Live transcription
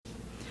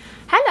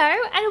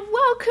Hello and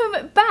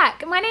welcome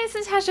back. My name is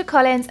Natasha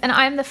Collins and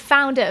I'm the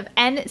founder of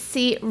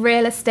NC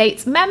Real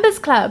Estate's Members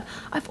Club.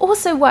 I've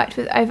also worked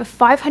with over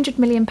 £500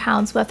 million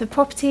worth of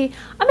property.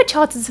 I'm a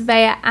chartered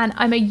surveyor and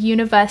I'm a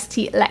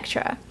university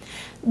lecturer.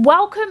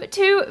 Welcome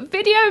to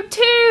video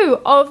 2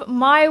 of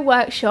my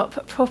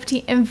workshop,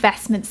 Property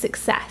Investment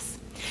Success.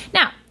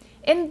 Now,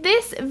 in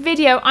this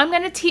video, I'm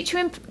going to teach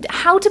you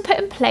how to put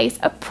in place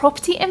a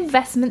property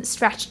investment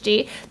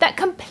strategy that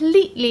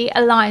completely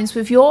aligns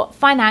with your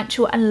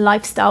financial and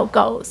lifestyle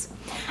goals.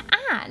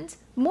 And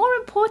more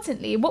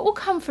importantly, what will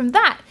come from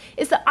that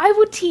is that I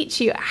will teach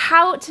you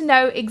how to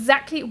know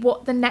exactly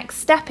what the next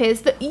step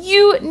is that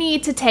you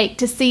need to take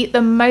to see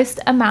the most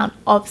amount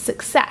of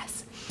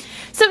success.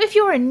 So if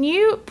you're a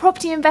new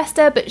property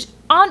investor but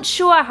aren't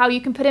sure how you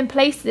can put in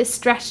place this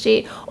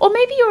strategy, or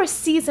maybe you're a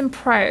seasoned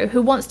pro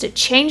who wants to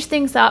change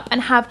things up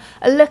and have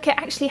a look at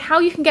actually how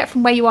you can get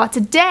from where you are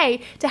today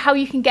to how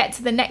you can get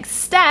to the next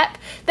step,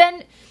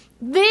 then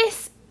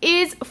this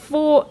is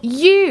for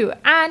you,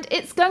 and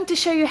it's going to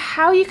show you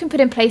how you can put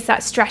in place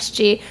that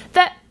strategy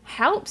that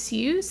helps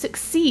you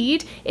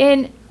succeed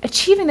in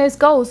achieving those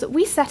goals that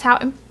we set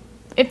out in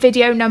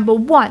video number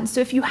 1. So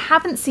if you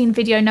haven't seen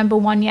video number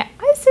 1 yet,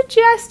 I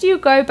suggest you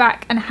go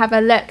back and have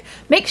a look.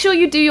 Make sure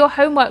you do your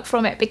homework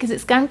from it because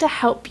it's going to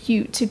help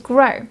you to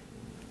grow.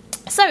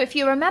 So if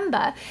you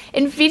remember,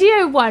 in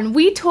video 1,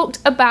 we talked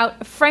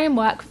about a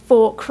framework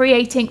for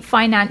creating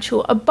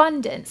financial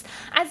abundance.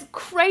 As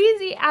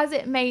crazy as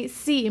it may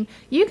seem,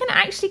 you can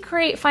actually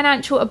create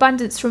financial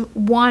abundance from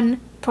one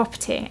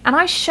property. And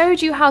I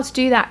showed you how to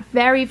do that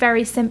very,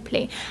 very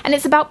simply. And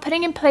it's about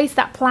putting in place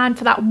that plan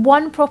for that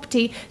one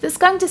property that's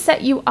going to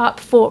set you up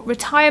for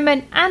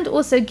retirement and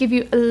also give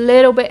you a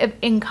little bit of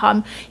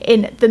income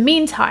in the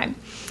meantime.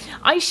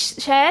 I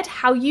shared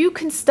how you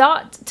can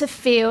start to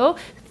feel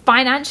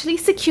financially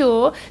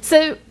secure.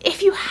 So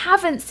if you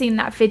haven't seen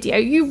that video,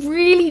 you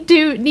really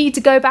do need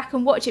to go back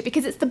and watch it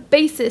because it's the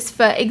basis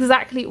for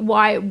exactly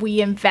why we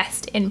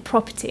invest in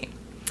property.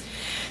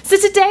 So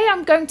today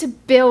I'm going to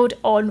build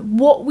on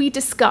what we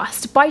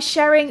discussed by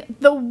sharing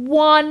the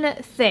one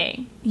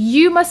thing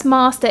you must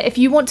master if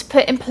you want to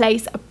put in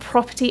place a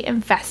property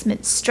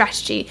investment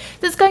strategy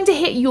that's going to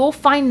hit your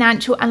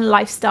financial and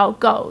lifestyle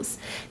goals.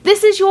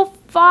 This is your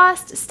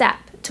first step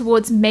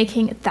towards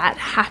making that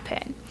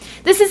happen.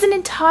 This is an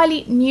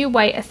entirely new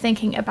way of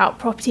thinking about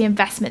property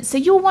investment, so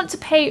you'll want to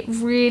pay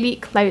really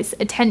close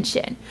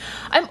attention.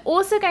 I'm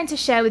also going to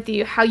share with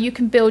you how you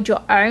can build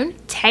your own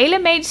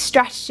tailor-made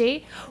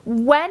strategy,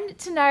 when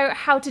to know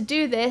how to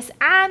do this,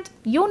 and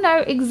you'll know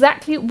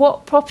exactly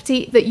what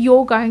property that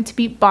you're going to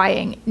be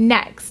buying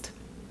next.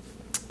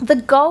 The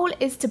goal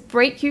is to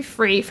break you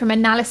free from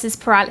analysis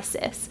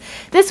paralysis.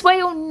 This way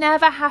you'll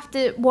never have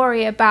to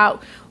worry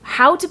about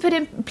how to put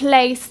in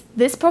place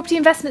this property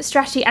investment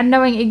strategy and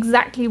knowing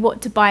exactly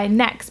what to buy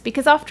next.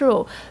 Because after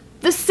all,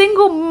 the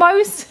single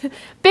most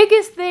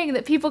biggest thing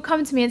that people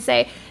come to me and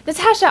say,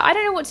 Natasha, I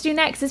don't know what to do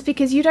next, is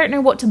because you don't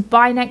know what to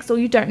buy next or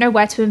you don't know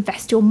where to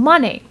invest your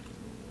money.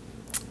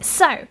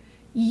 So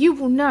you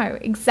will know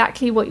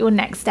exactly what your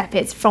next step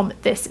is from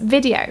this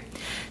video.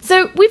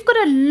 So we've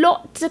got a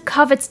lot to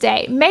cover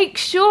today. Make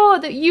sure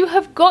that you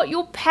have got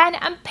your pen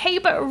and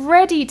paper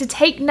ready to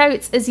take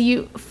notes as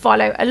you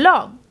follow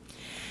along.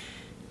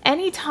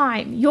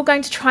 Anytime you're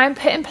going to try and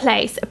put in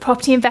place a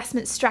property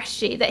investment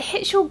strategy that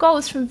hits your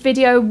goals from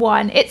video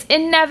 1, it's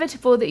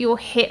inevitable that you'll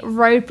hit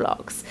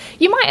roadblocks.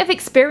 You might have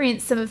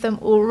experienced some of them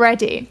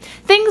already.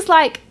 Things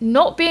like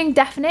not being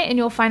definite in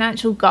your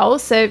financial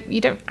goals, so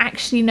you don't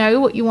actually know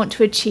what you want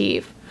to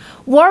achieve.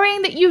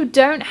 Worrying that you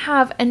don't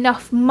have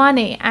enough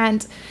money.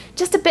 And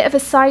just a bit of a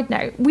side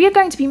note, we are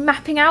going to be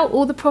mapping out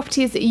all the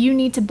properties that you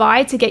need to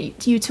buy to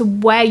get you to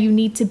where you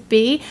need to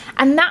be,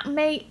 and that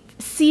may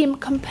seem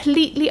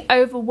completely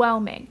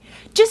overwhelming.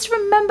 Just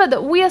remember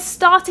that we are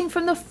starting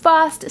from the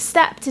first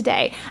step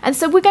today, and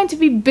so we're going to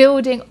be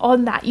building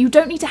on that. You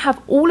don't need to have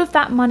all of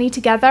that money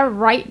together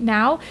right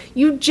now.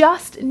 You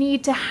just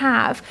need to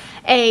have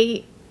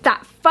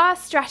that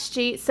first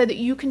strategy so that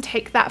you can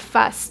take that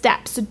first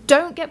step. So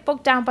don't get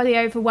bogged down by the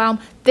overwhelm.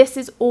 This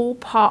is all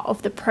part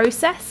of the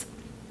process.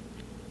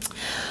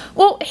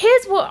 Well,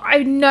 here's what I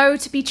know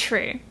to be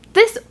true.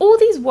 All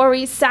these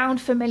worries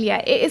sound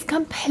familiar. It is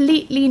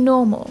completely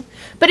normal.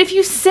 But if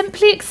you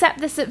simply accept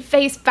this at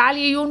face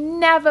value, you'll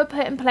never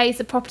put in place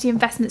a property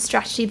investment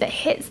strategy that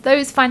hits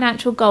those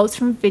financial goals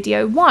from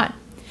video 1.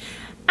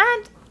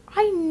 And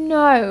I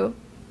know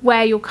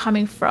where you're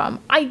coming from.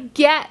 I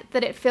get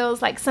that it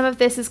feels like some of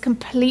this is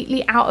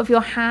completely out of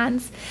your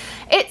hands.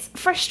 It's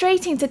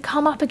frustrating to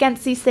come up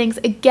against these things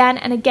again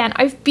and again.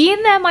 I've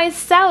been there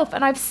myself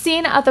and I've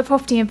seen other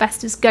property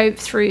investors go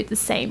through the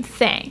same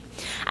thing.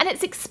 And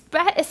it's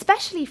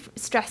especially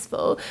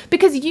stressful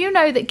because you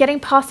know that getting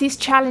past these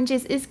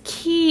challenges is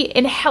key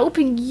in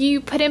helping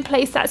you put in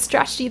place that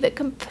strategy that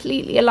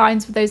completely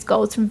aligns with those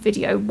goals from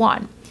video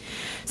 1.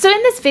 So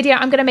in this video,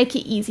 I'm going to make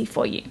it easy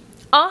for you.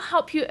 I'll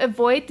help you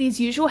avoid these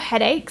usual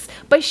headaches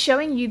by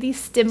showing you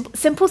these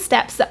simple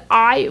steps that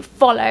I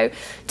follow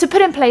to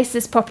put in place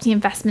this property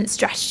investment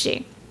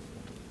strategy.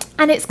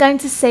 and it's going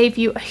to save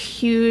you a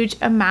huge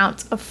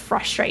amount of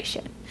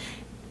frustration.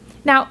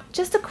 Now,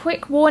 just a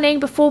quick warning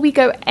before we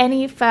go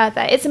any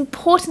further, it's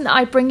important that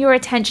I bring your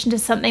attention to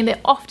something that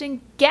often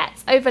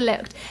gets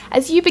overlooked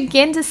as you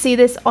begin to see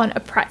this on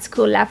a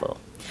practical level.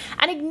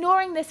 And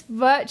ignoring this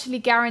virtually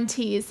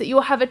guarantees that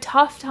you'll have a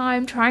tough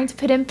time trying to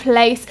put in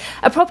place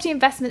a property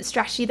investment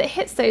strategy that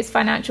hits those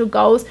financial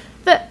goals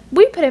that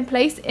we put in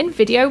place in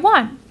video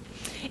 1.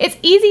 It's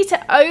easy to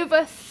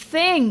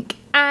overthink,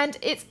 and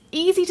it's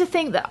easy to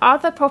think that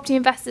other property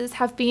investors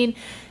have been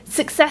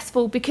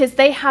successful because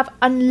they have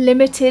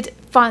unlimited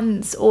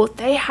funds or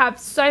they have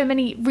so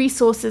many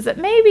resources that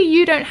maybe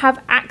you don't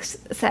have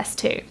access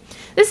to.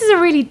 This is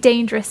a really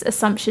dangerous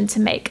assumption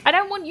to make. I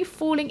don't want you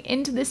falling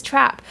into this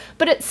trap,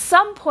 but at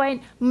some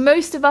point,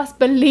 most of us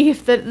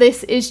believe that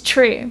this is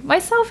true,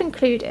 myself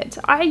included.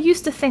 I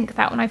used to think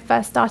that when I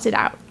first started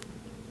out.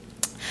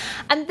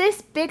 And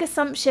this big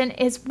assumption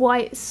is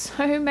why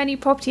so many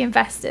property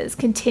investors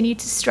continue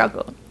to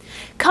struggle.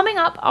 Coming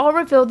up, I'll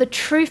reveal the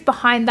truth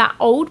behind that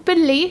old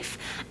belief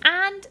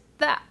and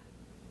that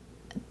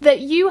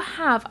you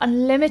have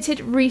unlimited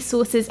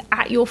resources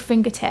at your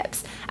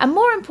fingertips. And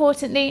more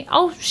importantly,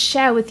 I'll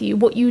share with you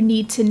what you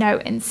need to know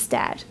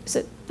instead.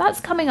 So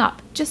that's coming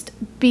up. Just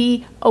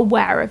be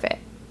aware of it.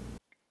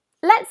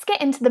 Let's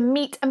get into the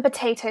meat and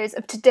potatoes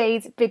of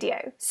today's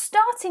video,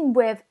 starting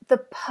with the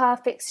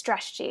perfect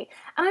strategy.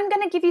 And I'm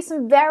going to give you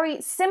some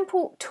very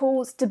simple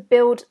tools to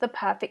build the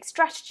perfect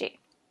strategy.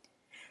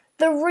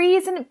 The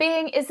reason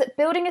being is that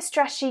building a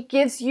strategy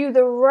gives you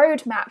the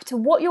roadmap to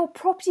what your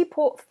property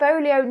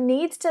portfolio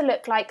needs to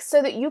look like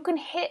so that you can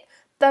hit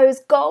those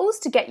goals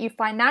to get you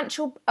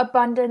financial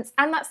abundance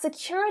and that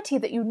security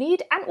that you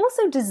need and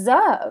also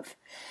deserve.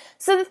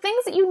 So the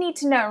things that you need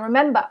to know,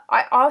 remember,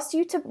 I asked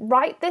you to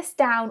write this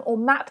down or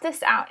map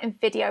this out in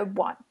video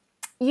 1.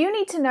 You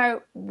need to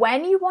know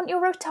when you want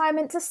your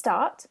retirement to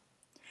start,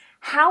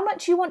 how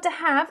much you want to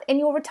have in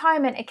your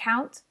retirement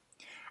account,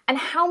 and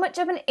how much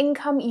of an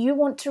income you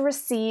want to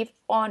receive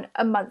on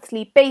a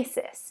monthly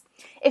basis.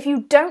 If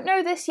you don't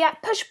know this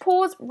yet, push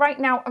pause right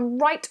now and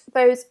write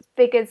those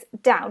figures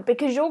down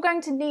because you're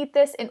going to need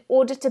this in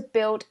order to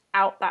build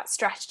out that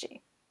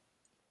strategy.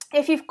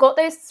 If you've got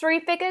those 3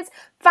 figures,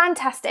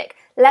 fantastic.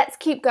 Let's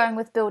keep going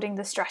with building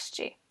the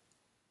strategy.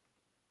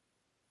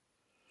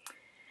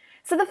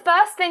 So the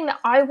first thing that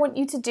I want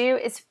you to do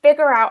is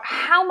figure out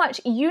how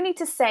much you need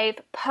to save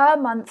per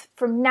month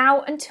from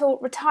now until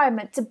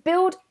retirement to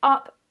build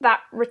up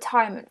that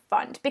retirement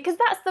fund, because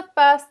that's the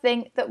first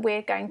thing that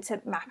we're going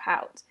to map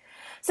out.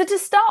 So to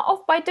start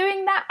off by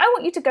doing that, I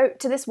want you to go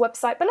to this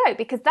website below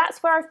because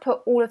that's where I've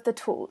put all of the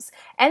tools,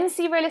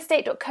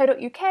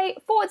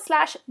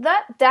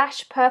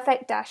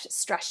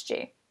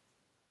 ncrealestate.co.uk/the-perfect-strategy.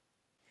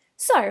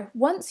 So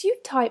once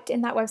you've typed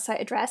in that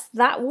website address,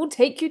 that will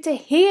take you to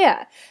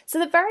here. So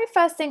the very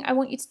first thing I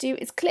want you to do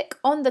is click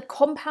on the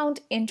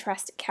compound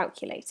interest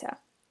calculator.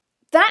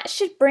 That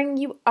should bring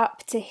you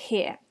up to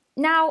here.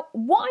 Now,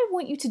 what I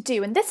want you to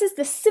do, and this is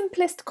the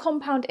simplest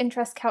compound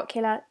interest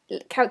calculator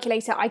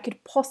I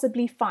could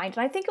possibly find,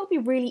 and I think it'll be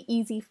really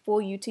easy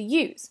for you to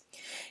use.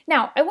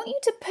 Now, I want you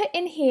to put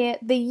in here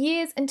the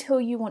years until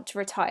you want to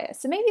retire.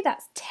 So maybe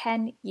that's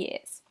 10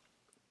 years.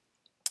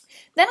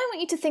 Then I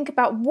want you to think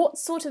about what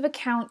sort of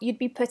account you'd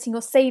be putting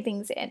your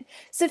savings in.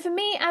 So for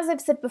me, as I've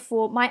said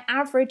before, my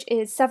average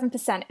is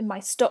 7% in my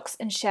stocks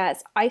and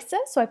shares ISA.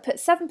 So I put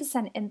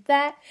 7% in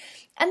there.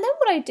 And then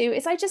what I do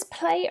is I just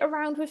play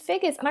around with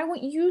figures and I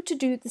want you to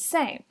do the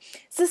same.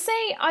 So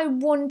say I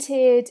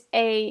wanted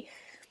a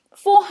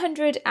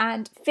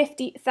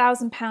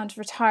 £450,000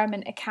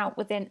 retirement account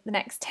within the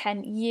next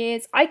 10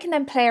 years. I can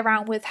then play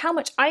around with how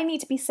much I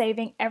need to be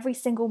saving every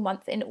single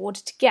month in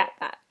order to get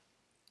that.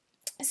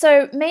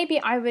 So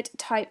maybe I would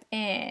type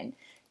in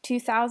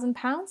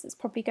 £2,000. It's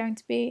probably going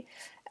to be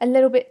a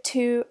little bit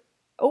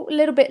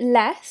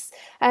less.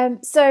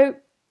 So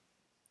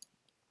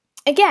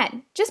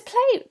again, just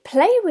play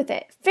with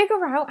it.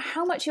 Figure out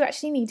how much you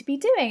actually need to be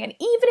doing. And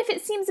even if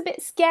it seems a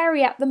bit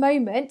scary at the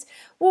moment,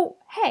 well,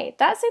 hey,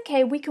 that's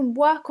okay. We can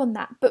work on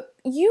that. But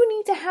you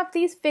need to have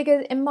these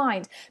figures in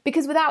mind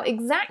because without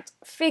exact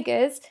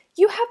figures,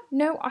 you have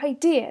no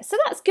idea. So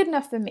that's good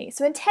enough for me.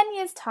 So in 10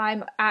 years'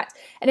 time, at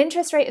an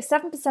interest rate of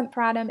 7%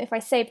 per annum, if I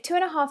save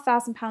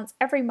 £2,500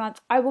 every month,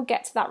 I will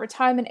get to that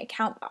retirement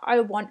account that I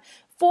want,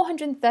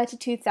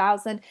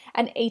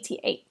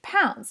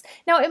 £432,088.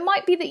 Now, it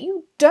might be that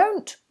you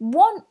don't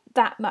want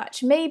that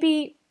much.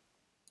 Maybe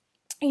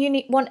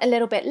you want a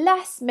little bit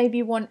less, maybe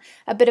you want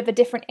a bit of a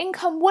different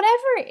income,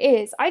 whatever it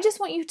is. I just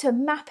want you to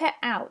map it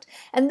out.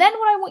 And then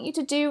what I want you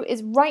to do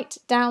is write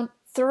down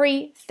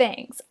 3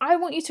 things. I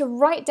want you to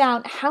write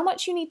down how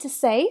much you need to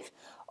save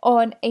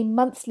on a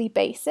monthly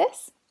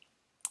basis.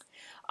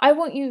 I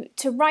want you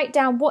to write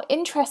down what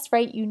interest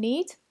rate you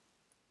need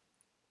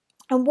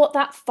and what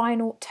that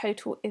final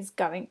total is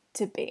going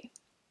to be.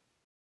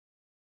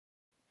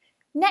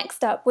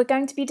 Next up, we're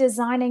going to be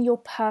designing your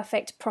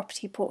perfect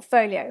property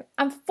portfolio.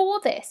 And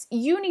for this,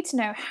 you need to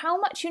know how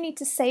much you need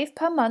to save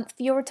per month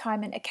for your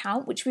retirement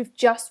account, which we've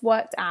just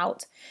worked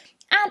out,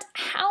 and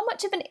how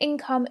much of an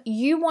income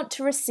you want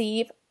to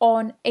receive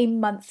on a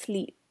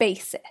monthly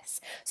basis.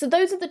 So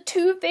those are the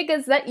two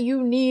figures that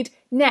you need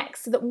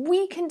next so that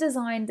we can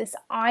design this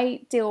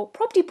ideal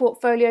property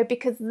portfolio,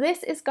 because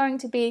this is going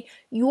to be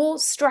your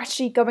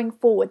strategy going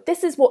forward.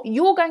 This is what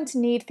you're going to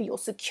need for your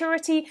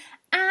security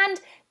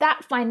and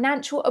that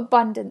financial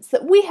abundance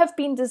that we have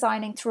been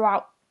designing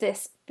throughout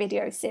this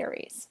video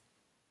series.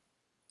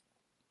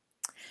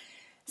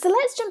 So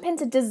let's jump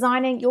into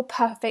designing your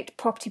perfect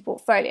property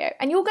portfolio.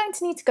 And you're going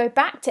to need to go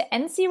back to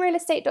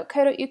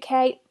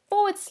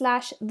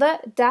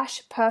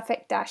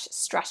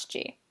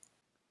ncrealestate.co.uk/the-perfect-strategy.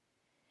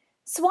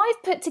 So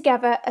I've put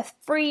together a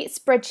free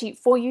spreadsheet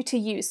for you to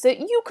use so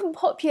you can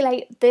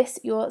populate this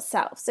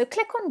yourself. So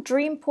click on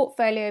Dream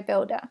Portfolio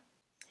Builder.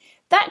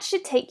 That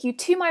should take you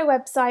to my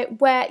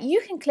website where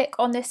you can click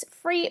on this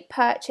free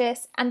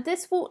purchase, and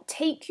this will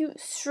take you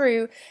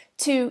through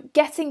to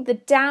getting the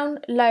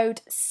download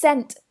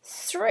sent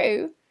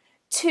through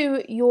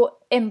to your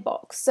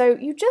inbox. So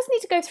you just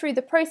need to go through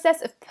the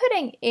process of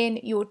putting in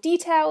your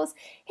details.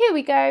 Here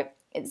we go.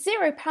 It's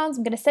 £0. I'm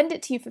going to send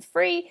it to you for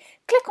free.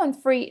 Click on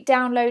free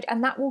download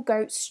and that will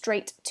go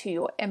straight to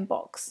your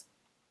inbox.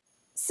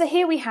 So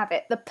here we have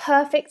it, the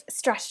perfect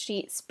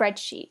strategy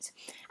spreadsheet.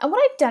 And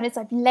what I've done is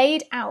I've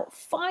laid out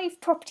 5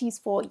 properties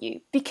for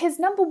you because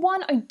number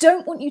one, I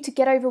don't want you to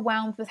get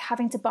overwhelmed with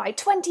having to buy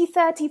 20,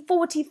 30,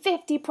 40,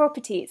 50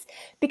 properties.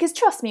 Because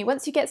trust me,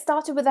 once you get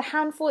started with a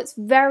handful, it's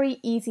very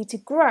easy to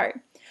grow.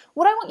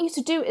 What I want you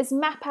to do is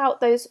map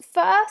out those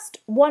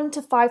first 1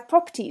 to 5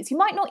 properties. You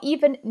might not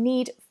even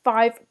need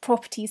 5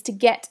 properties to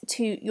get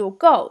to your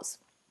goals.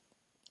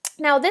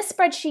 Now this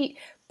spreadsheet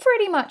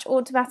pretty much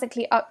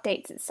automatically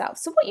updates itself.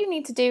 So what you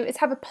need to do is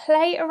have a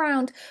play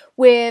around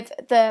with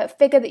the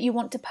figure that you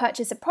want to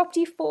purchase a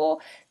property for,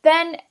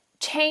 then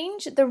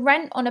change the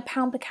rent on a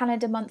 £1 per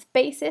calendar month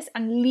basis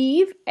and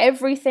leave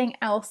everything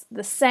else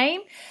the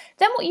same.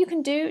 Then what you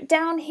can do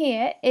down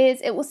here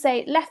is it will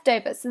say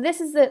leftover. So this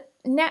is the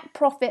net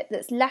profit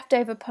that's left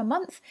over per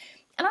month.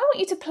 And I want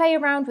you to play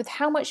around with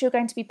how much you're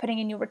going to be putting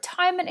in your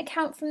retirement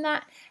account from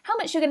that, how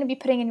much you're going to be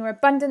putting in your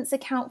abundance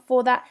account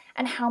for that,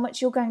 and how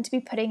much you're going to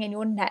be putting in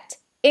your net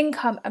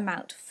income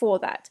amount for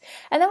that.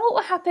 And then what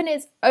will happen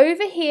is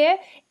over here,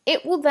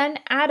 it will then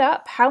add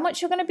up how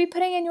much you're going to be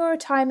putting in your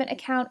retirement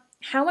account,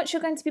 how much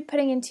you're going to be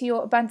putting into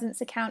your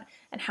abundance account,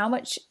 and how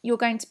much you're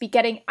going to be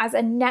getting as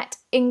a net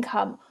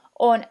income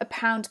on a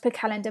 £1 per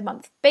calendar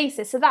month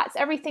basis. So that's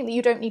everything that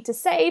you don't need to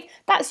save.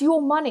 That's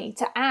your money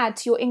to add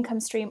to your income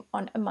stream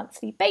on a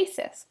monthly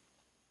basis.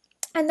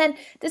 And then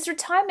this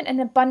retirement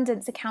and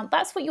abundance account,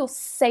 that's what you're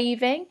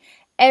saving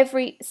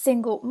every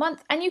single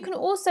month. And you can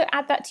also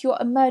add that to your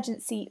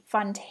emergency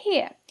fund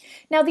here.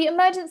 Now the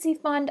emergency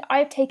fund,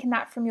 I've taken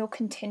that from your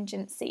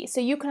contingency. So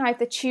you can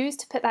either choose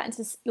to put that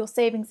into your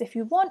savings if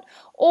you want,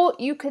 or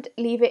you could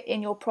leave it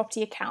in your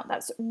property account.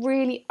 That's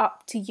really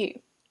up to you.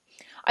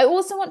 I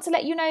also want to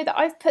let you know that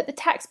I've put the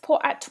tax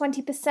pot at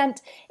 20%.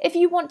 If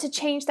you want to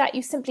change that,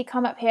 you simply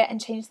come up here and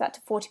change that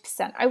to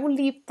 40%. I will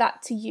leave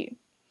that to you.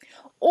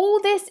 All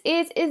this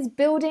is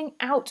building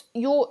out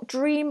your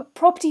dream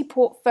property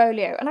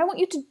portfolio. And I want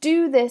you to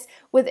do this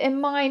with in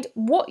mind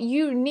what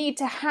you need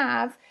to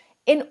have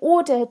in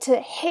order to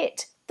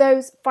hit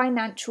those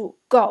financial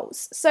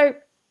goals. So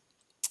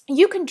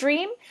you can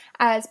dream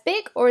as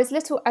big or as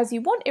little as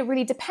you want. It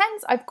really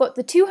depends. I've got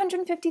the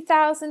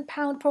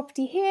 £250,000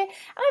 property here,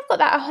 and I've got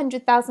that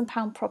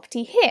 £100,000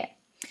 property here.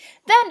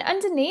 Then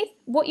underneath,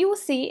 what you will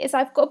see is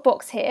I've got a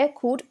box here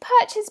called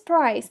purchase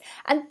price,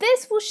 and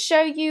this will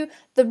show you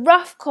the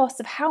rough cost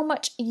of how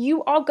much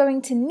you are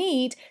going to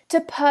need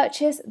to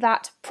purchase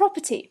that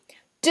property.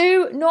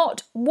 Do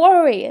not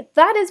worry.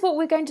 That is what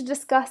we're going to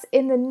discuss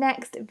in the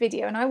next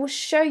video, and I will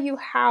show you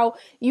how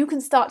you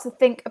can start to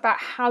think about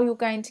how you're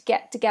going to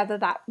get together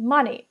that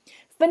money.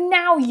 For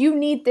now, you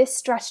need this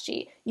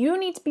strategy. You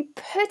need to be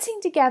putting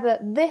together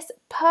this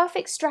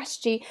perfect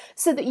strategy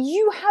so that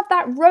you have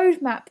that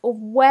roadmap of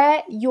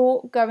where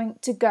you're going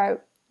to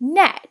go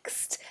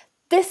next.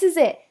 This is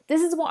it.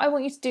 This is what I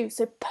want you to do.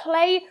 So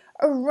play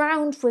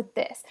around with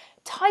this.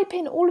 Type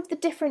in all of the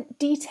different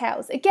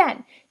details.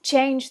 Again,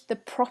 change the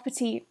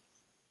property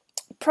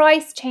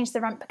price, change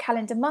the rent per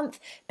calendar month,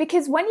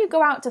 because when you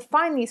go out to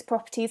find these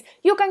properties,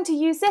 you're going to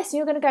use this and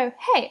you're going to go,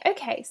 hey,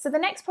 okay, so the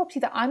next property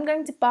that I'm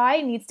going to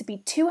buy needs to be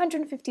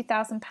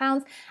 £250,000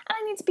 and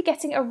I need to be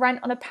getting a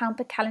rent on a £1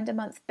 per calendar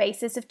month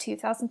basis of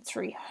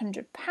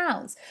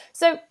 £2,300.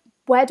 So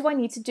where do I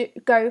need to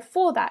go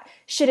for that?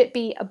 Should it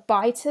be a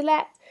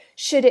buy-to-let?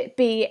 Should it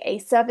be a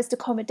serviced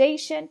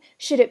accommodation?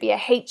 Should it be a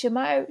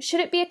HMO?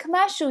 Should it be a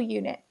commercial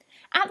unit?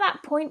 At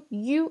that point,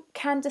 you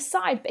can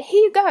decide. But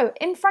here you go,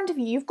 in front of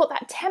you, you've got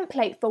that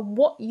template for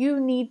what you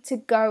need to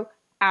go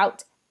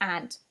out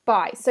and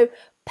buy. So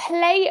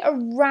play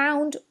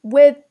around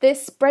with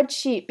this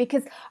spreadsheet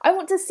because I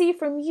want to see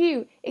from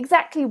you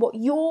exactly what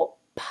your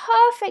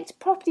perfect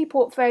property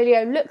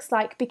portfolio looks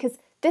like, because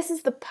this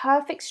is the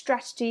perfect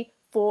strategy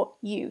for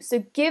you.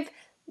 So give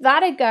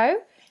that a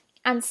go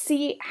and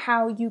see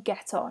how you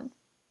get on.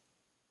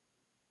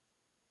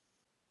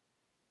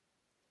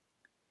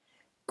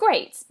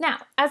 Great.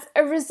 Now, as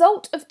a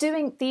result of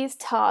doing these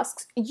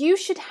tasks, you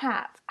should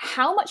have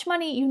how much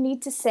money you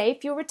need to save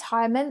for your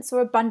retirements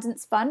or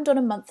abundance fund on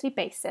a monthly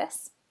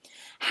basis,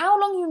 how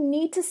long you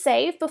need to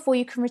save before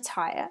you can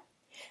retire,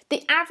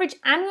 the average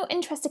annual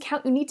interest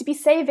account you need to be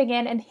saving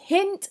in, and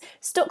hint,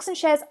 stocks and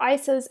shares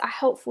ISAs are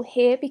helpful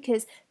here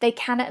because they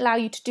can allow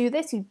you to do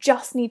this. You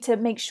just need to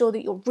make sure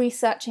that you're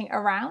researching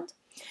around.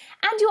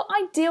 And your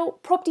ideal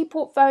property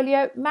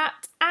portfolio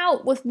mapped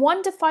out with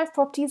 1 to 5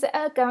 properties that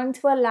are going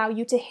to allow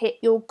you to hit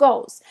your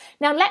goals.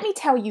 Now, let me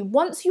tell you,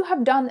 once you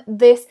have done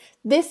this,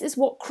 this is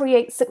what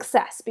creates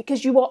success,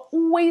 because you are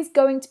always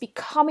going to be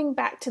coming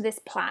back to this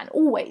plan,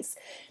 always.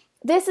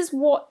 This is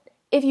what,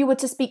 if you were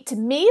to speak to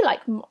me,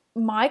 like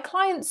my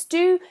clients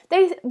do,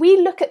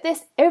 we look at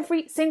this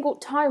every single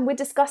time we're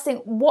discussing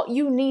what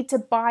you need to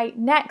buy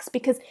next,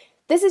 because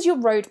this is your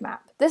roadmap.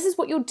 This is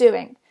what you're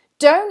doing.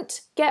 Don't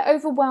get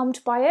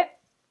overwhelmed by it,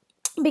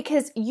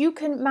 because you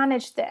can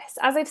manage this.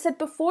 As I've said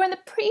before in the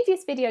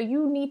previous video,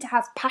 you need to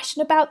have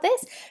passion about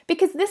this,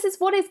 because this is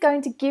what is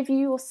going to give you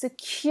your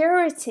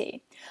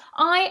security.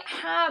 I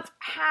have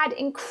had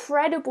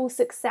incredible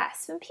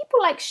success from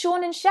people like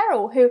Sean and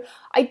Cheryl, who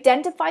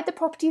identified the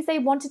properties they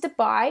wanted to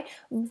buy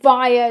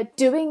via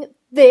doing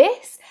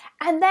this,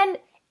 and then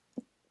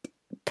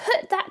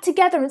put that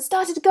together and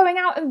started going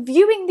out and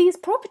viewing these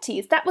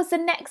properties. That was the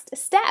next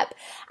step.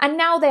 And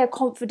now they are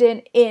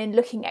confident in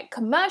looking at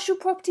commercial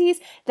properties.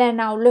 They're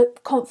now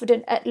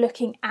confident at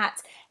looking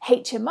at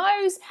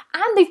HMOs,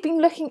 and they've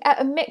been looking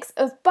at a mix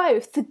of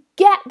both to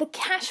get the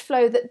cash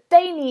flow that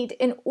they need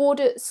in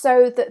order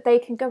so that they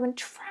can go and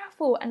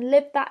travel and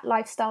live that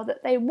lifestyle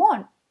that they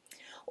want.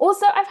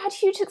 Also, I've had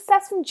huge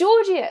success from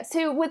Georgius,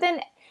 who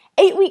within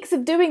 8 weeks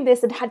of doing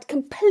this and had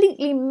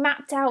completely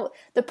mapped out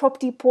the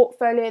property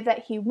portfolio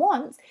that he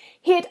wants.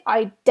 He had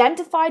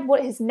identified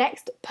what his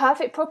next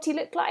perfect property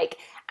looked like,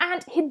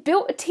 and he'd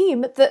built a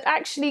team that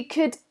actually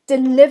could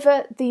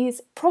deliver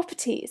these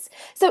properties.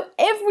 So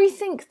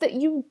everything that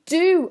you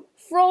do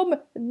from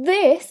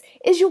this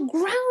is your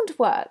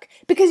groundwork,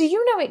 because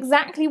you know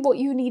exactly what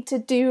you need to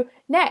do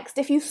next.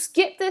 If you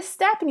skip this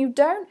step and you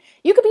don't,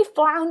 you could be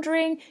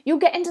floundering, you'll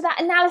get into that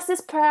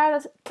analysis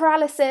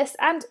paralysis,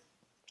 and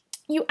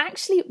you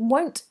actually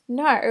won't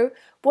know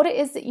what it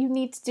is that you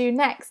need to do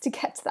next to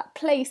get to that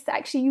place that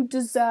actually you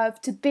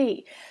deserve to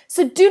be.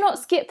 So do not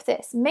skip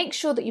this. Make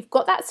sure that you've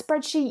got that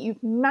spreadsheet,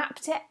 you've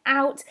mapped it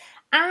out,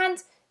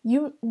 and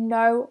you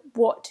know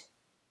what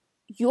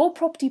your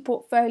property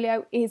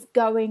portfolio is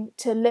going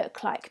to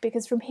look like.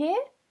 Because from here,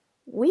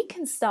 we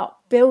can start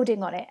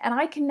building on it, and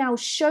I can now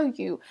show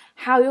you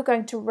how you're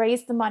going to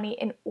raise the money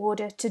in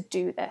order to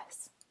do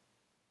this.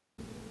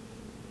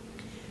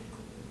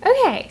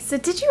 Okay, so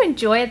did you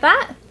enjoy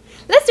that?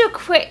 Let's do a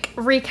quick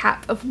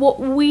recap of what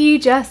we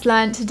just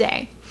learned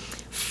today.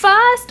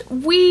 First,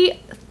 we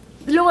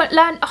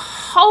learned a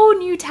whole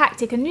new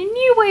tactic, a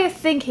new way of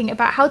thinking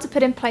about how to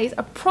put in place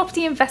a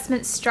property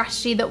investment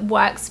strategy that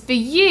works for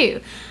you,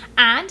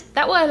 and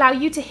that will allow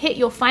you to hit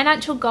your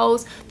financial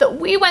goals that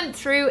we went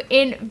through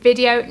in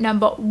video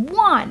number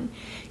 1.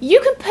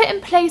 You can put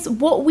in place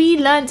what we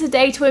learned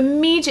today to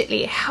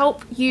immediately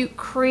help you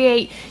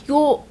create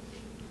your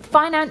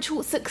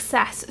financial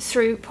success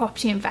through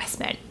property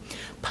investment.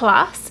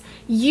 Plus,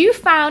 you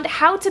found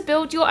how to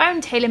build your own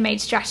tailor-made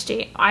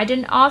strategy. I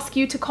didn't ask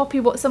you to copy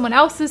what someone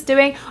else was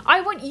doing. I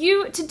want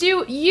you to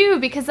do you,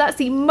 because that's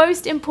the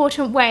most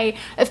important way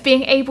of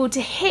being able to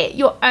hit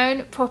your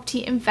own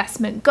property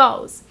investment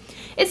goals.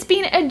 It's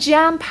been a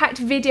jam-packed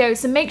video,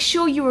 so make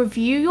sure you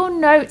review your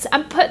notes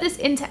and put this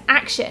into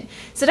action.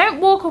 So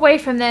don't walk away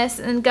from this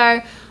and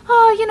go,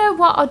 oh, you know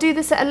what, I'll do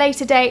this at a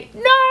later date.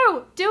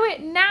 No, do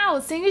it now.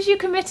 As soon as you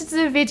committed to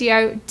the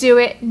video, do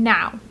it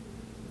now.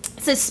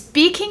 So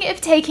speaking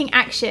of taking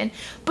action,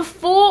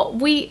 before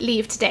we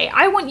leave today,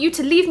 I want you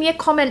to leave me a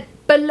comment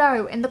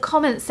below in the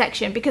comments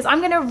section, because I'm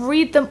going to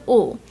read them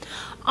all.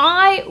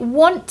 I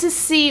want to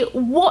see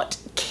what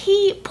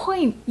key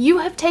point you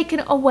have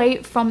taken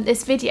away from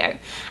this video.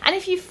 And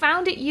if you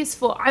found it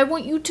useful, I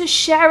want you to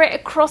share it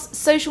across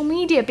social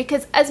media,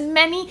 because as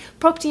many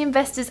property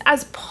investors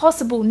as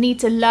possible need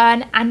to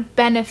learn and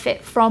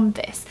benefit from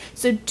this.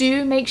 So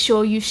do make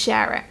sure you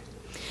share it.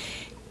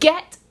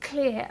 Get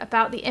clear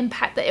about the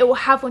impact that it will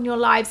have on your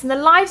lives and the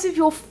lives of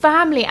your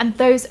family and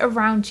those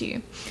around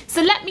you.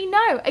 So let me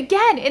know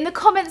again in the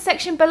comment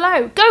section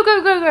below. Go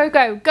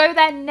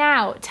there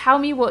now. Tell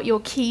me what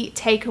your key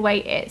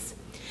takeaway is.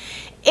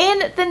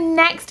 In the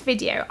next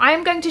video, I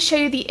am going to show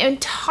you the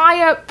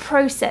entire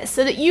process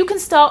so that you can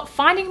start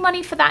finding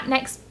money for that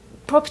next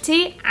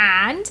property,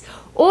 and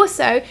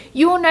also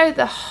you'll know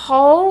the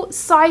whole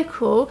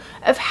cycle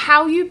of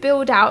how you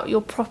build out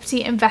your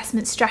property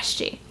investment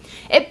strategy.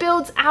 It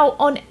builds out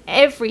on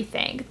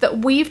everything that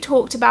we've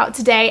talked about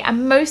today,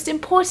 and most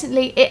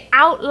importantly, it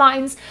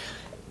outlines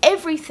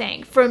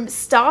everything from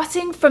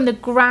starting from the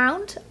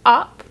ground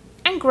up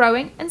and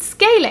growing and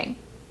scaling.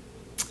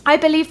 I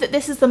believe that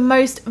this is the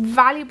most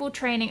valuable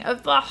training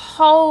of the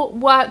whole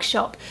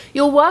workshop.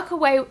 You'll walk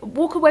away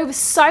with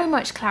so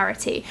much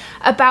clarity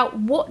about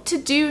what to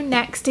do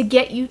next to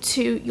get you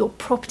to your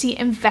property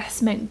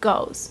investment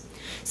goals.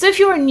 So if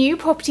you're a new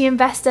property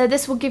investor,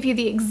 this will give you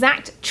the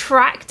exact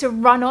track to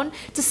run on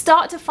to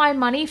start to find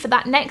money for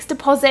that next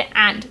deposit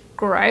and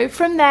grow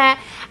from there.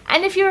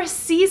 And if you're a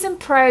seasoned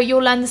pro,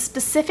 you'll learn the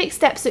specific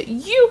steps that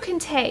you can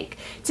take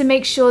to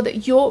make sure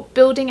that you're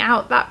building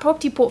out that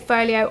property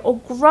portfolio or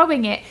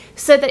growing it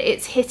so that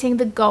it's hitting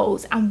the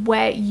goals and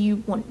where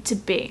you want to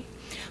be.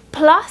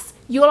 Plus,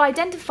 you'll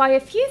identify a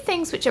few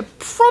things which are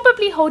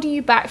probably holding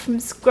you back from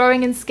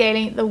growing and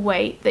scaling the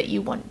way that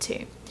you want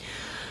to.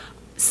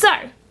 So,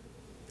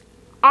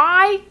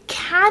 I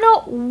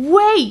cannot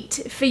wait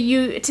for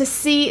you to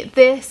see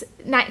this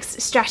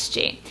next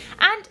strategy.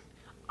 And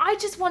I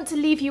just want to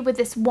leave you with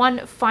this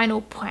one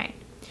final point.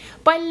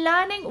 By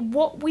learning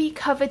what we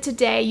covered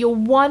today, you're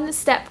one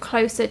step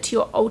closer to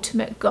your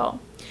ultimate goal.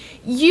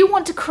 You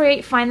want to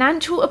create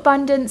financial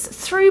abundance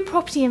through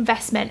property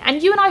investment,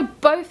 and you and I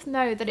both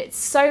know that it's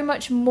so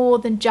much more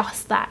than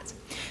just that,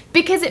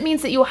 because it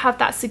means that you'll have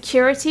that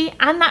security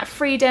and that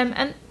freedom,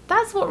 and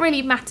that's what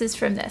really matters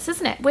from this,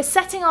 isn't it? We're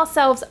setting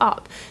ourselves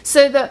up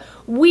so that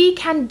we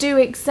can do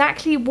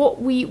exactly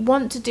what we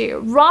want to do,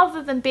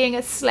 rather than being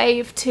a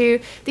slave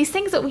to these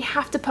things that we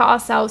have to put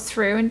ourselves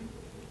through. And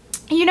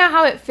you know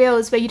how it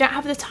feels where you don't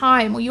have the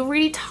time, or you're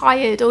really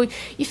tired, or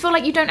you feel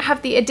like you don't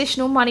have the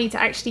additional money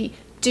to actually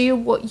do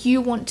what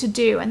you want to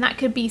do. And that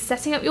could be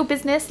setting up your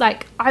business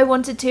like I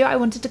wanted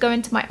to go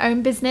into my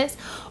own business,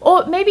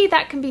 or maybe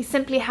that can be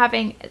simply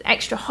having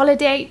extra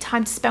holiday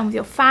time to spend with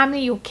your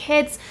family, your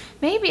kids.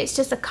 Maybe it's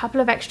just a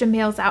couple of extra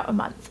meals out a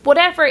month.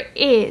 Whatever it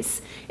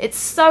is, it's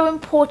so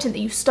important that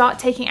you start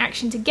taking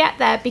action to get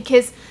there,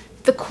 because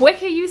the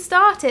quicker you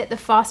start it, the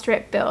faster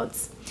it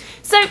builds.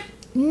 So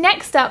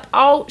next up,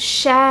 I'll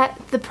share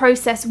the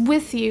process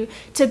with you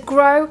to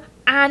grow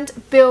and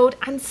build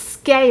and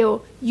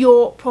scale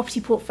your property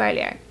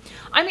portfolio.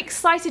 I'm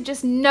excited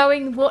just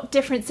knowing what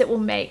difference it will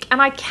make,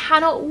 and I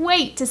cannot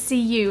wait to see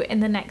you in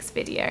the next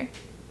video.